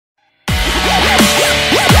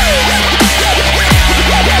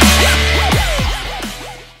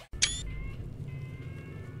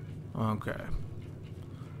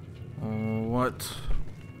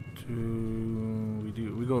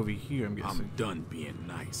be here, I'm guessing. I'm done being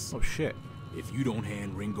nice. Oh, shit. If you don't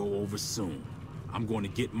hand Ringo over soon, I'm going to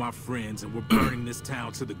get my friends and we're burning this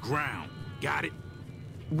town to the ground. Got it?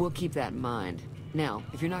 We'll keep that in mind. Now,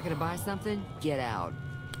 if you're not gonna buy something, get out.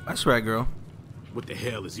 That's right, girl. What the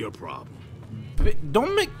hell is your problem?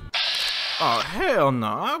 Don't make... Oh, hell no.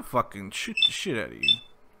 I'll fucking shoot the shit out of you.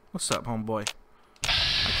 What's up, homeboy?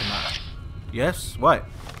 I cannot. Yes? What?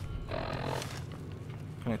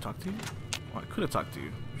 Can I talk to you? Well, I could have talked to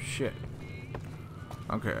you. Shit.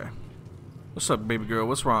 Okay. What's up, baby girl?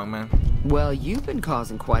 What's wrong, man? Well, you've been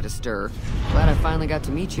causing quite a stir. Glad I finally got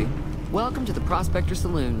to meet you. Welcome to the Prospector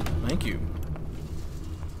Saloon. Thank you.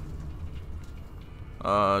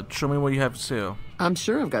 Show me what you have for sale. I'm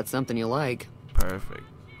sure I've got something you like. Perfect.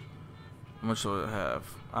 How much do I have?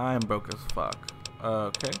 I am broke as fuck.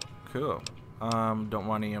 Okay, cool. Don't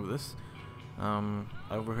want any of this. I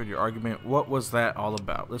overheard your argument. What was that all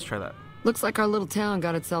about? Let's try that. Looks like our little town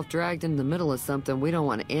got itself dragged into the middle of something we don't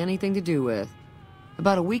want anything to do with.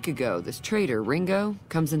 About a week ago, this traitor, Ringo,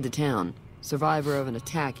 comes into town. Survivor of an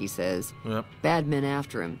attack, he says. Yep. Bad men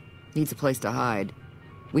after him. Needs a place to hide.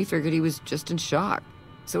 We figured he was just in shock,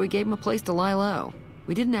 so we gave him a place to lie low.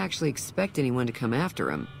 We didn't actually expect anyone to come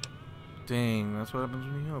after him. Dang, that's what happens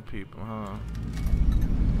when you help people, huh?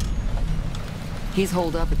 He's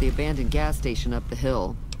holed up at the abandoned gas station up the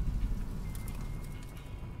hill.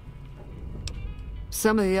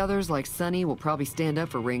 Some of the others, like Sonny, will probably stand up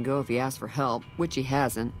for Ringo if he asks for help, which he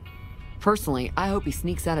hasn't. Personally, I hope he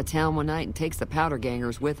sneaks out of town one night and takes the powder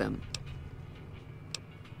gangers with him.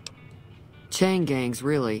 Chain gangs,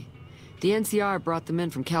 really. The NCR brought them in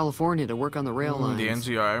from California to work on the rail lines. The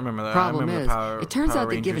NCR, I remember that. Problem I remember is, it turns out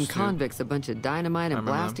that giving Rangers, convicts a bunch of dynamite and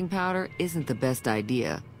blasting powder isn't the best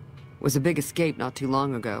idea. It was a big escape not too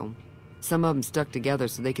long ago. Some of them stuck together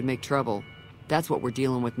so they could make trouble. That's what we're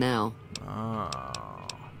dealing with now. Oh.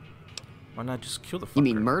 Why not just kill the fucker? You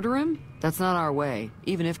mean murder him? That's not our way,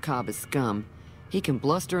 even if Cobb is scum. He can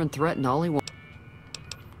bluster and threaten all he wants.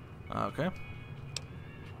 Okay.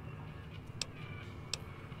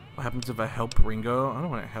 What happens if I help Ringo? I don't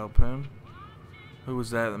want to help him. Who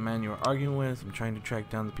was that? The man you were arguing with? I'm trying to track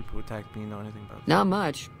down the people who attacked me. Know anything about that? Not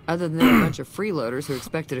much, other than a bunch of freeloaders who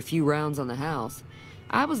expected a few rounds on the house.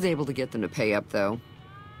 I was able to get them to pay up, though.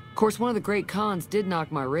 Of course, one of the great cons did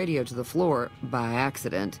knock my radio to the floor by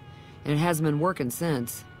accident, and it hasn't been working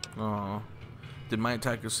since. Oh. Did my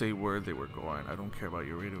attackers say where they were going? I don't care about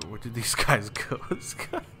your radio. Where did these guys go?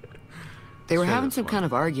 They were having some kind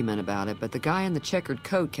of argument about it, but the guy in the checkered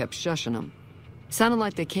coat kept shushing them. Sounded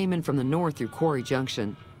like they came in from the north through Quarry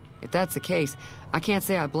Junction. If that's the case, I can't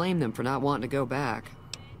say I blame them for not wanting to go back.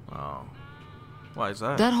 Oh. Why is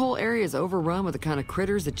that? That whole area is overrun with the kind of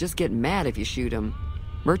critters that just get mad if you shoot them.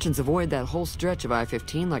 Merchants avoid that whole stretch of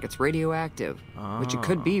I-15 like it's radioactive, which it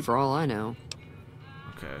could be for all I know.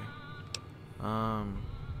 Okay.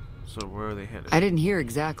 So where are they headed? I didn't hear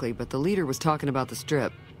exactly, but the leader was talking about the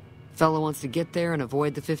strip. Fella wants to get there and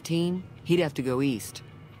avoid the 15, he'd have to go east.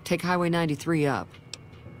 Take Highway 93 up.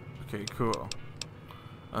 Okay, cool.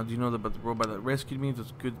 Do you know about the robot that rescued me?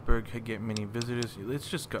 Does Goodberg get many visitors? Let's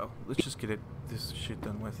just go. Let's just get this shit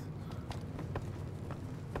done with.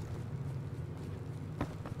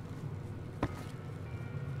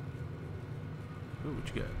 Ooh,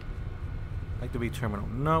 what you got? Activate terminal.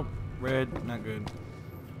 Nope. Red, not good.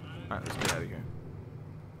 Alright, let's get out of here.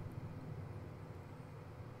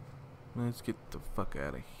 Let's get the fuck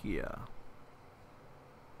out of here.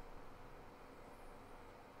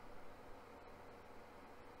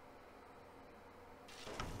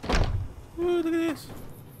 Ooh, look at this.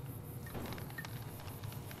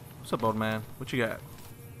 What's up, old man? What you got?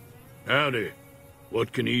 Howdy.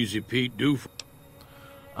 What can Easy Pete do for...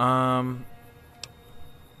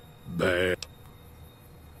 Bad.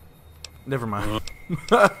 Never mind.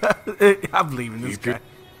 I'm leaving this guy.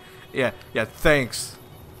 Yeah, thanks.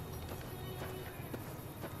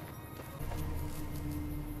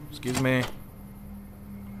 Excuse me.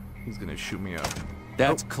 He's gonna shoot me up.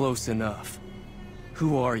 That's close enough.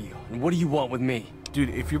 Who are you, and what do you want with me? Dude,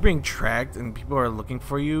 if you're being tracked and people are looking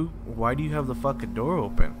for you, why do you have the fucking door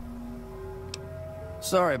open?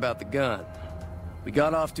 Sorry about the gun. We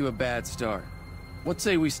got off to a bad start. What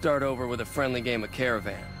say we start over with a friendly game of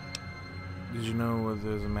Caravan? Did you know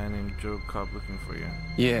there's a man named Joe Cobb looking for you?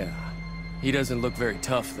 Yeah. He doesn't look very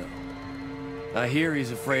tough, though. I hear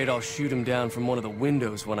he's afraid I'll shoot him down from one of the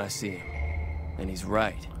windows when I see him. And he's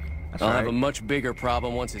right. I'll have a much bigger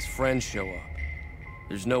problem once his friends show up.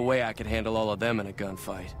 There's no way I could handle all of them in a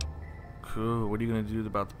gunfight. Cool. What are you gonna do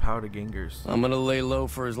about the powder gangers? I'm gonna lay low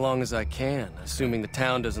for as long as I can, assuming the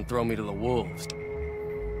town doesn't throw me to the wolves.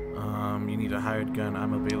 You need a hired gun.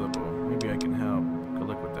 I'm available. Maybe I can help. Good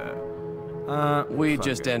luck with that. We fuck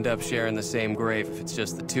just it. end up sharing the same grave if it's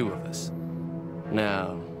just the two of us.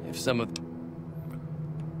 Now, if some of...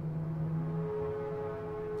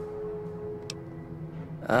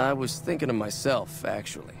 I was thinking of myself,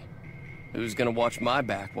 actually. Who's gonna watch my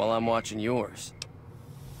back while I'm watching yours?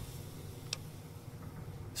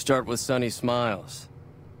 Start with Sunny Smiles.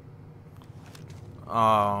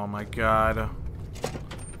 Oh my god.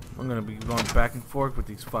 I'm gonna be going back and forth with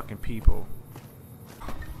these fucking people.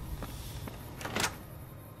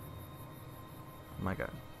 My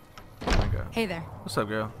god. My god. Hey there. What's up,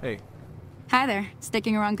 girl? Hey. Hi there.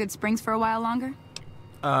 Sticking around Good Springs for a while longer?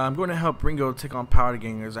 I'm going to help Ringo take on Powder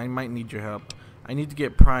Gangers. I might need your help. I need to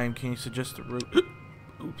get Prime. Can you suggest a route?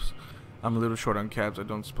 Oops. I'm a little short on cabs. I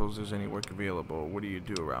don't suppose there's any work available. What do you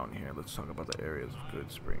do around here? Let's talk about the areas of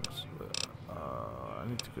Good Springs. I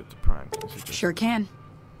need to go to Prime. Can you suggest Sure can.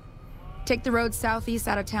 Take the road southeast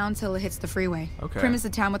out of town till it hits the freeway. Okay. Prim is the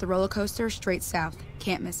town with a roller coaster straight south.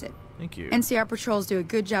 Can't miss it. Thank you. NCR patrols do a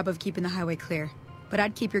good job of keeping the highway clear, but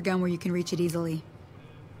I'd keep your gun where you can reach it easily.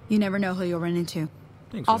 You never know who you'll run into.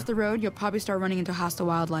 Thanks, Off man. the road, you'll probably start running into hostile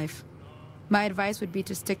wildlife. My advice would be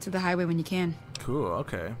to stick to the highway when you can. Cool.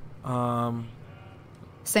 Okay.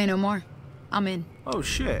 Say no more. I'm in. Oh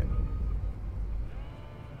shit.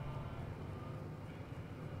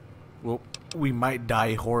 Well, we might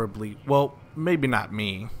die horribly. Well, maybe not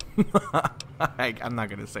me. I'm not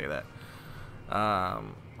gonna say that.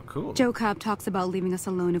 Cool. Joe Cobb talks about leaving us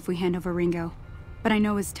alone if we hand over Ringo. But I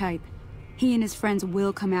know his type. He and his friends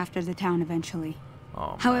will come after the town eventually.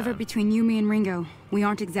 Oh, However, man. between you, me, and Ringo, we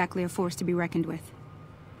aren't exactly a force to be reckoned with.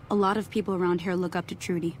 A lot of people around here look up to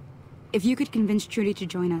Trudy. If you could convince Trudy to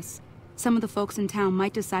join us, some of the folks in town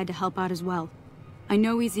might decide to help out as well. I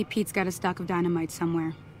know Easy Pete's got a stock of dynamite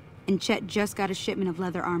somewhere, and Chet just got a shipment of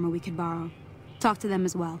leather armor we could borrow. Talk to them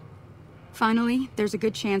as well. Finally, there's a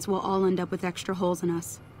good chance we'll all end up with extra holes in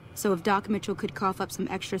us. So if Doc Mitchell could cough up some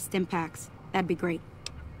extra stim packs, that'd be great.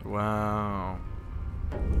 Wow.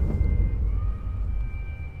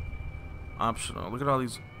 Optional. Look at all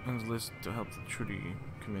these on the list to help Trudy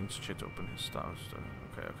convince Chet to open his stocks.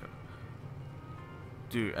 Okay, okay.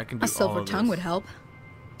 Dude, I can do A silver all of tongue this. would help.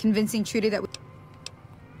 Convincing Trudy that we...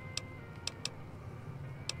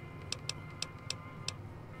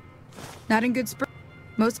 Not in Good Springs.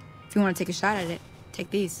 Most... If you want to take a shot at it, take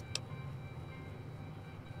these.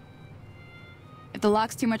 If the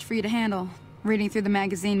lock's too much for you to handle, reading through the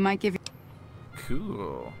magazine might give you...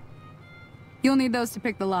 Cool. You'll need those to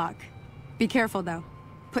pick the lock. Be careful, though.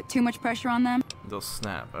 Put too much pressure on them. They'll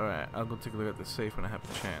snap. Alright, I'll go take a look at the safe when I have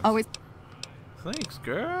the chance. Always... Thanks,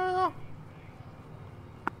 girl.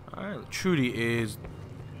 Alright, Trudy is...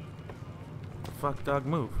 Fuck dog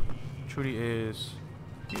move. Trudy is...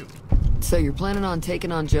 you. So you're planning on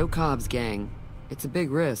taking on Joe Cobb's gang. It's a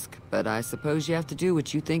big risk, but I suppose you have to do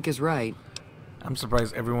what you think is right. I'm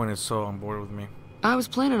surprised everyone is so on board with me. I was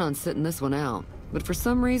planning on sitting this one out, but for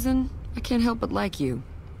some reason, I can't help but like you.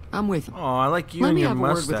 I'm with you. Oh, I like you Let and me your have a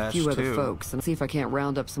word mustache, with a few other too. folks and see if I can't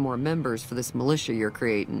round up some more members for this militia you're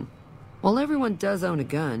creating. While everyone does own a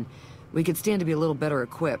gun, we could stand to be a little better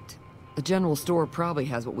equipped. The general store probably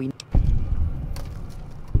has what we need.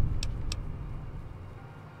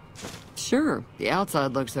 Sure, the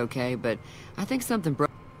outside looks okay, but I think something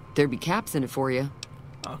broke. There'd be caps in it for you.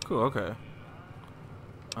 Oh, cool, okay.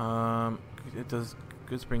 It does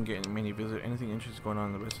Good Spring get many visitors. Anything interesting going on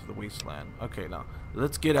in the rest of the wasteland? Okay, now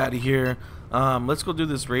let's get out of here. Let's go do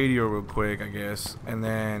this radio real quick, I guess, and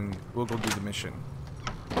then we'll go do the mission.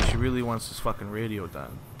 She really wants this fucking radio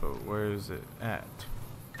done, but where is it at?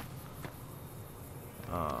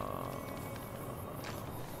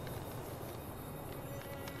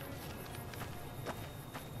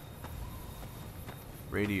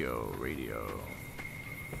 Radio.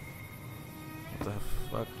 What the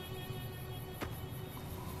fuck?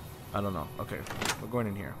 I don't know. Okay, we're going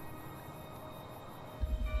in here.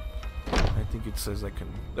 I think it says I can...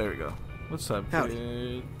 There we go. What's up, Howdy.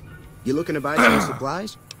 kid? You looking to buy some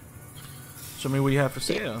supplies? Show me what you have for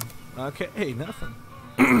sale. Okay, hey, nothing.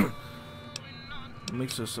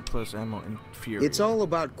 Makes a surplus ammo inferior. It's all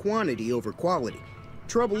about quantity over quality.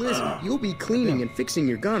 Trouble is, you'll be cleaning and fixing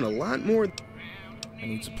your gun a lot more. I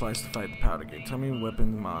need supplies to fight the powder gate. Tell me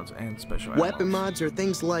weapon mods and special Weapon ammos. mods are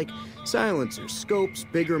things like silencers, scopes,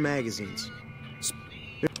 bigger magazines.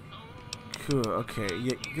 Cool, okay.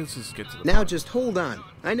 Yeah, let's just get to the Now point. just hold on.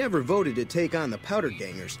 I never voted to take on the powder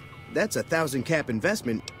gangers. That's a 1,000 cap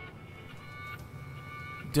investment.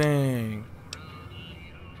 Dang.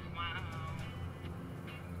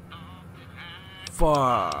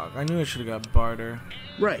 Fuck. I knew I should have got barter.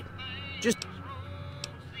 Right. Just...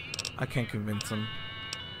 I can't convince him.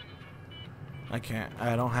 I can't.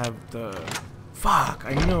 I don't have the... Fuck.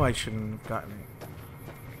 I knew I shouldn't have gotten it.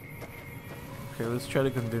 Okay, let's try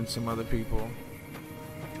to convince some other people.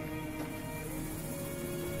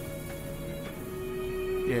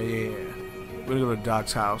 Yeah. We're gonna go to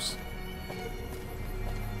Doc's house.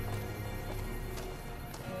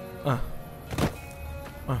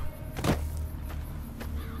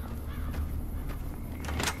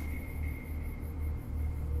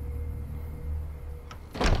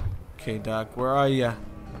 Okay, Doc, where are ya?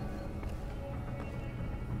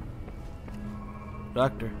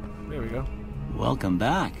 Doctor, there we go. Welcome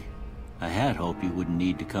back. I had hoped you wouldn't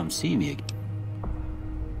need to come see me again.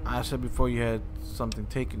 I said before you had something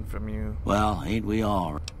taken from you. Well, ain't we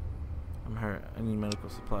all? I'm hurt. I need medical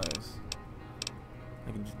supplies.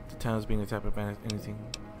 The town's being attacked by anything.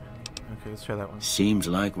 Okay, let's try that one. Seems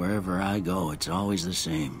like wherever I go, it's always the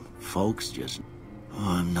same. Folks just...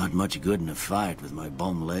 Oh, I'm not much good in a fight with my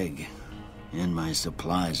bum leg. And my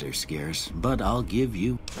supplies are scarce, but I'll give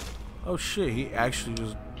you... Oh shit, he actually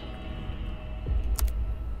just...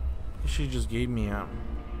 She just gave me out.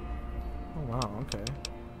 Oh wow, okay.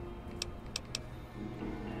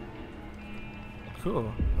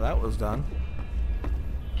 Cool, that was done.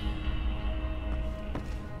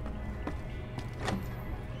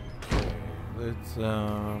 Okay, let's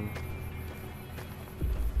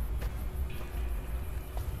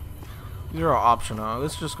these are all optional.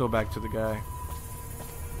 Let's just go back to the guy.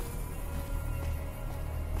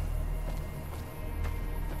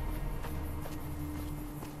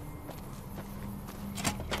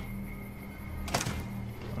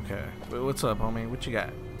 Okay, wait, what's up, homie? What you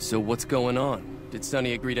got? So what's going on? Did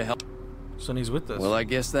Sonny agree to help? Sonny's with us. Well, I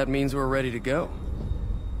guess that means we're ready to go.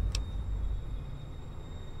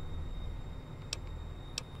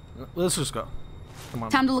 Let's just go. Come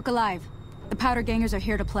on. Time to look alive. The powder gangers are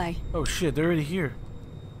here to play. Oh shit, they're already here.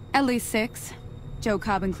 At least 6. Joe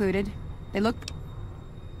Cobb included. They look...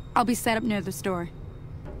 I'll be set up near the store.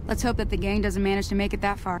 Let's hope that the gang doesn't manage to make it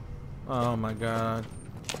that far. Oh my god.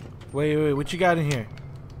 Wait, what you got in here?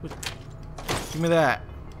 Give me that.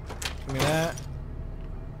 Give me that.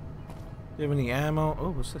 Do you have any ammo? Oh,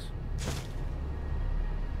 what's this?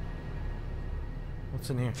 What's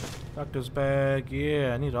in here? Doctor's bag.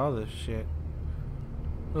 Yeah, I need all this shit.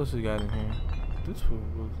 What else we got in here? This fool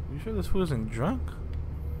was... You sure this fool isn't drunk?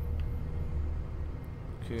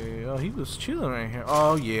 Okay, oh, he was chilling right here.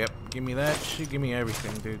 Oh, yeah. Give me that shit. Give me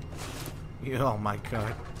everything, dude. Yeah, oh my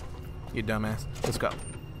god. You dumbass. Let's go.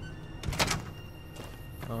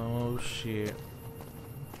 Oh, shit.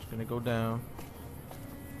 It's gonna go down.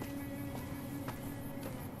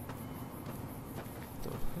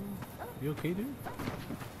 You okay, dude?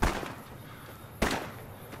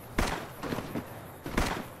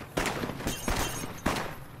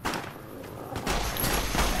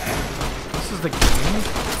 This is the game?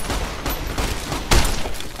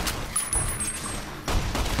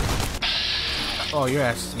 Oh, your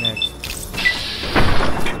ass is next.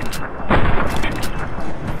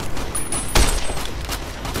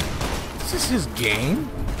 This is his game?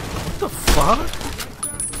 What the fuck?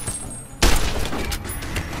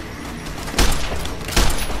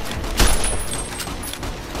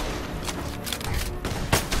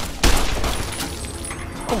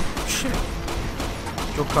 Oh, shit.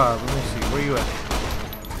 Joe Cobb, let me see. Where you at?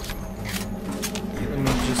 Let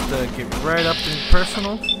me just get right up and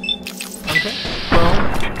personal. Okay. Boom.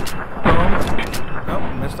 Boom. Oh,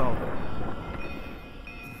 missed all of it.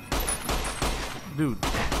 Dude.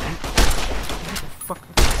 Fuck.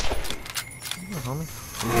 Come on, homie.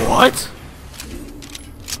 What?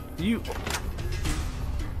 You.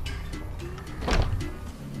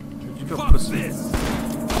 Where'd you go, pussy?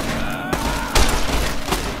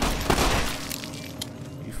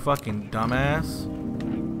 You fucking dumbass.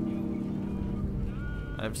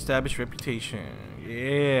 I have established reputation.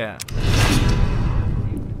 Yeah.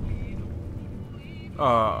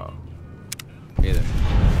 Oh. Hey there.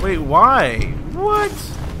 Wait, why? What?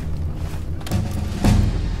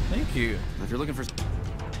 Thank you. If you're looking for...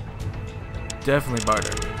 Definitely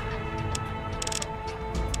barter.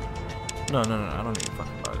 No, I don't need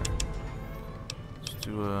fucking barter. Let's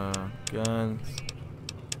do guns.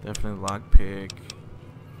 Definitely lockpick.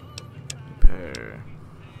 Repair.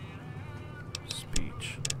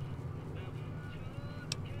 Speech.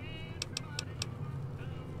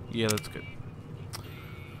 Yeah, that's good.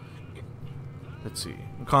 Let's see.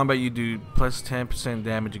 In combat, you do plus 10%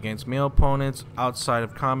 damage against male opponents. Outside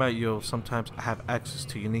of combat, you'll sometimes have access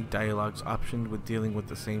to unique dialogues optioned with dealing with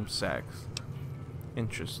the same sex.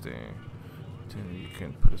 Interesting. Then you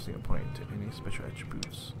can put a single point to any special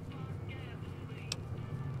attributes.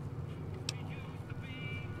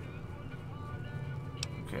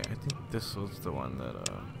 Okay, I think this was the one that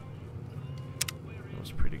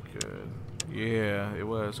was pretty good. Yeah, it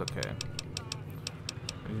was. Okay.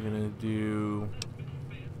 I'm gonna do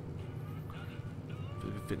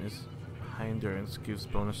fitness. High endurance gives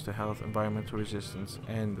bonus to health, environmental resistance,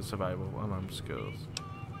 and the survival unarmed skills.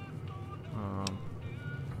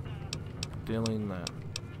 Dealing that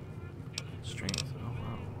strength. Oh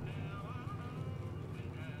wow.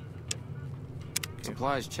 Okay.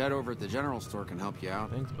 Supplies Chet over at the general store can help you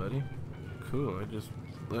out. Thanks, buddy. Cool. I just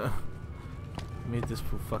made this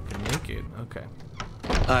fool fucking naked. Okay.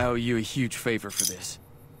 I owe you a huge favor for this.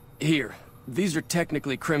 Here, these are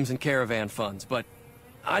technically Crimson Caravan funds, but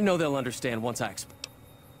I know they'll understand once I explain.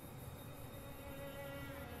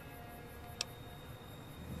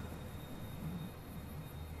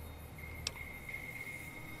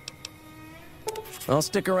 I'll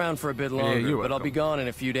stick around for a bit longer, but I'll be gone in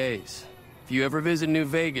a few days. If you ever visit New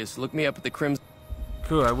Vegas, look me up at the Crimson...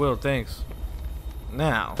 Cool, I will, thanks.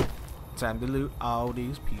 Now, time to loot all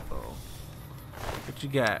these people. What you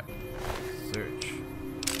got? Search.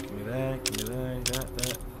 Give me that, give me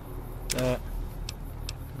that.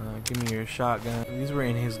 Give me your shotgun. These were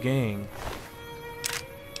in his gang.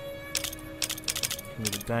 Give me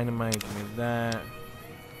the dynamite, give me that.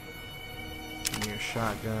 Give me your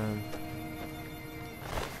shotgun.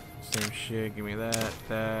 Same shit, give me that,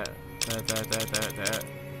 that,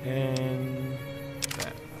 and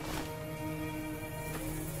that.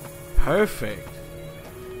 Perfect.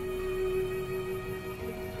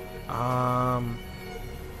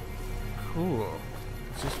 Cool.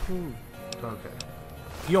 It's just food. Okay.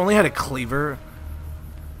 You only had a cleaver?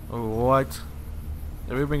 What?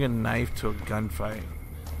 They would bring a knife to a gunfight.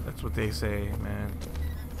 That's what they say, man.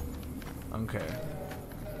 Okay.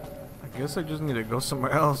 I guess I just need to go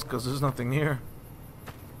somewhere else because there's nothing here.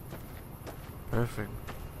 Perfect.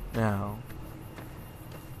 Now,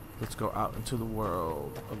 let's go out into the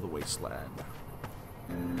world of the wasteland.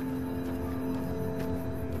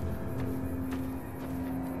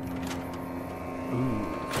 Ooh.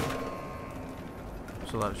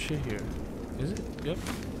 There's a lot of shit here. Is it? Yep.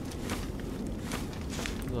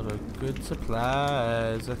 A lot of good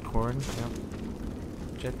supplies. That's corn. Yep.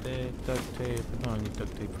 Jet tape, duct tape. No, I need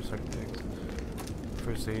duct tape for certain things.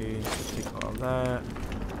 First aid, let's take all that.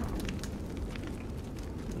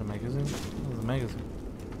 A magazine? What was a magazine?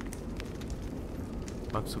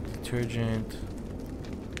 Box of detergent.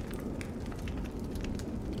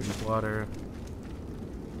 Dirty water.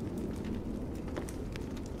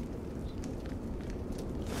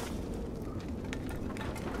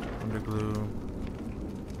 Underglue.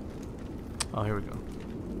 Oh, here we go.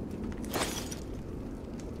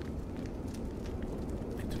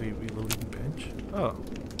 Activate reloading bench. Oh.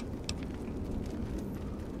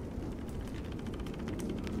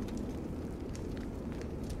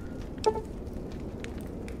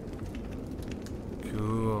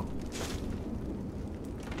 Cool.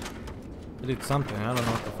 I did something. I don't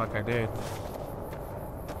know what the fuck I did.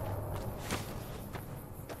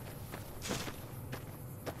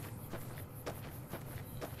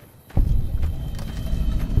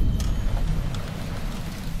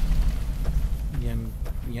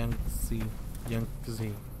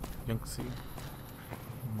 Yangtze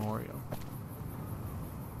Memorial.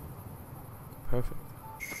 Perfect.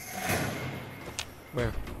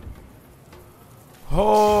 Where?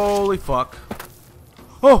 Holy fuck!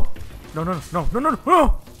 Oh! No! No! No! No! No! No!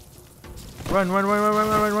 No! Run! Run! Run! Run! Run!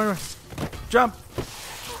 Run! Run! Run! Run! Jump!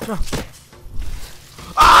 Jump!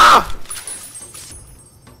 Ah!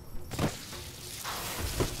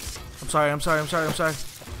 I'm sorry. I'm sorry. I'm sorry. I'm sorry.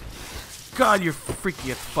 God, you're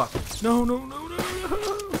freaky as fuck. No! No! No! No!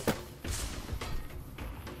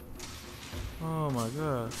 Oh my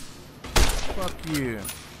god. Fuck you.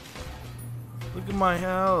 Look at my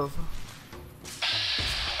health.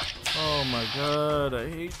 Oh my god, I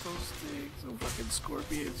hate those things. Those fucking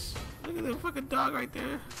scorpions. Look at that fucking dog right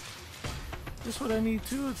there. This what I need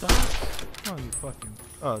too, a dog. Oh, you fucking.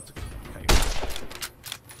 Oh, it's okay.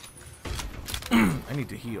 I need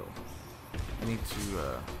to heal. I need to,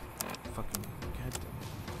 fucking. God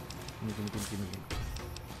damn. Give me.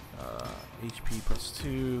 HP plus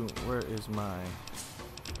 2. Where is my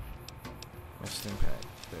stim pack?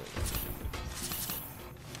 There it is.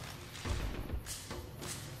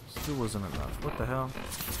 Still wasn't enough. What the hell?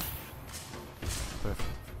 Perfect.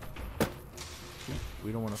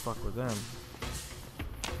 We don't want to fuck with them.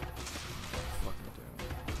 Fucking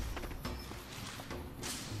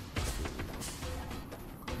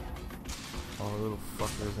damn. All the little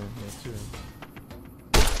fuckers in here too.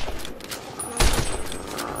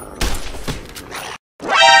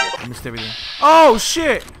 I missed everything. Oh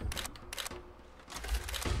shit!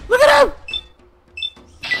 Look at him!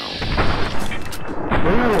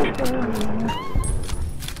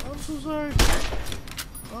 I'm so sorry.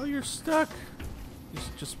 Oh, you're stuck.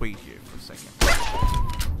 Just wait here for a second. Oh,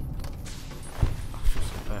 I feel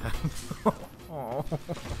so bad. Oh.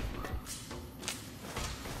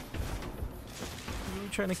 You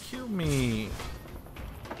were trying to kill me.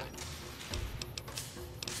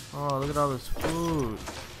 Oh, look at all this food.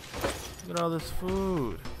 Look at all this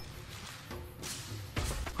food.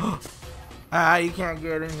 Ah, you can't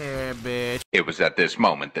get in here, bitch. It was at this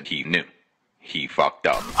moment that he knew. He fucked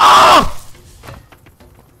up. Oh!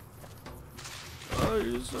 Oh,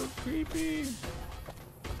 you're so creepy.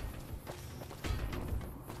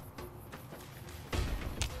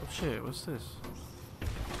 Oh shit, what's this?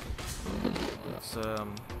 Let's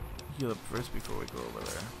heal up first before we go over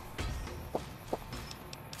there.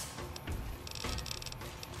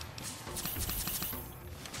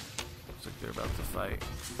 Looks like they're about to fight.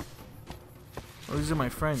 Oh, these are my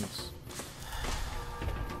friends.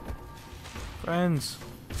 Friends.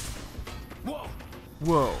 Whoa!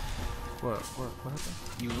 Whoa. What happened?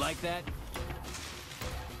 You like that?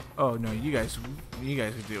 Oh no, you guys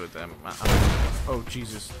can deal with them. Oh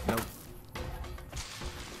Jesus, no.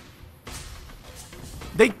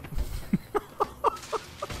 They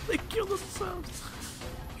they killed themselves.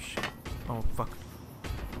 Shit. Oh fuck.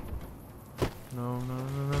 No.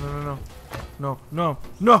 No.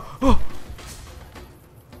 Oh.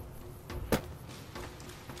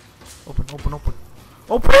 Open.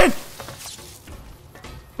 Open!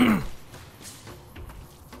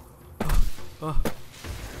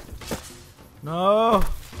 No!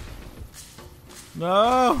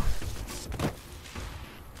 No!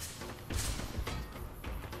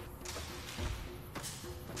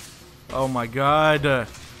 Oh my god!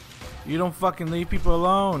 You don't fucking leave people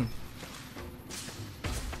alone!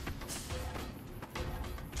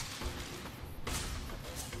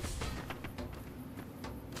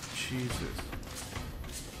 Jesus.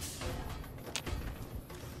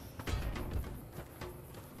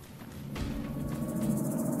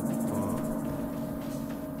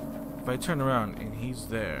 If I turn around and he's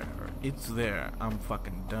there, or it's there, I'm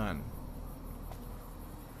fucking done.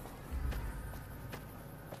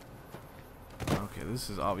 Okay, this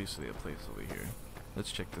is obviously a place over here.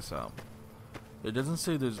 Let's check this out. It doesn't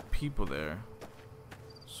say there's people there.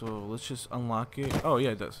 So let's just unlock it. Oh yeah,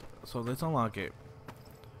 it does. So let's unlock it.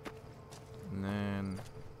 And then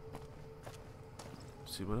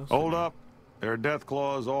see what else. Hold up. There are death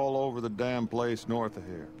claws all over the damn place north of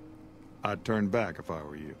here. I'd turn back if I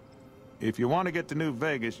were you. If you want to get to New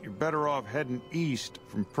Vegas, you're better off heading east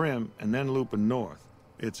from Prim and then looping north.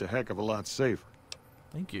 It's a heck of a lot safer.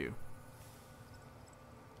 Thank you.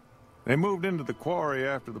 They moved into the quarry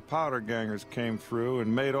after the powder gangers came through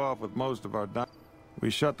and made off with most of our We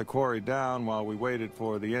shut the quarry down while we waited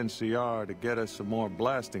for the NCR to get us some more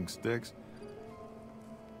blasting sticks.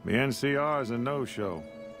 The NCR's a no-show,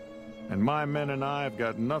 and my men and I have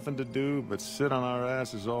got nothing to do but sit on our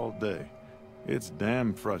asses all day. It's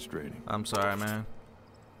damn frustrating. I'm sorry, man.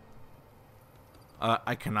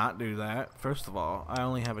 I cannot do that. First of all, I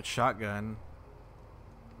only have a shotgun.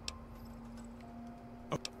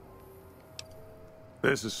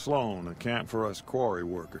 This is Sloan, a camp for us quarry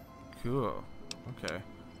workers. Cool. Okay.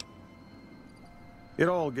 It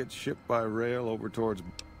all gets shipped by rail over towards...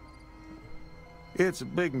 It's a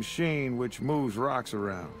big machine which moves rocks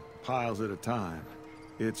around, piles at a time.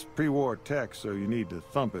 It's pre-war tech, so you need to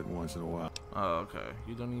thump it once in a while. Oh, okay.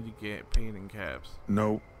 You don't need to get paid in caps.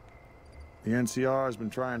 Nope. The NCR has been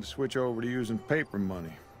trying to switch over to using paper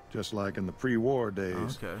money, just like in the pre-war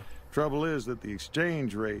days. Okay. Trouble is that the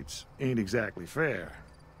exchange rates ain't exactly fair.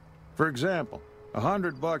 For example,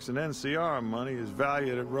 $100 in NCR money is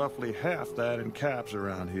valued at roughly half that in caps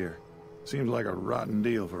around here. Seems like a rotten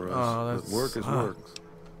deal for us, but work is work.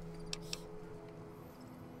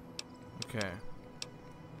 Okay.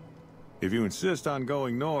 If you insist on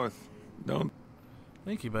going north, don't...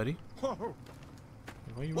 Thank you, buddy. Whoa.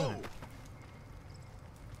 Why are you running?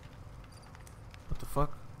 What the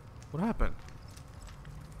fuck? What happened?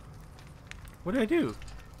 What did I do?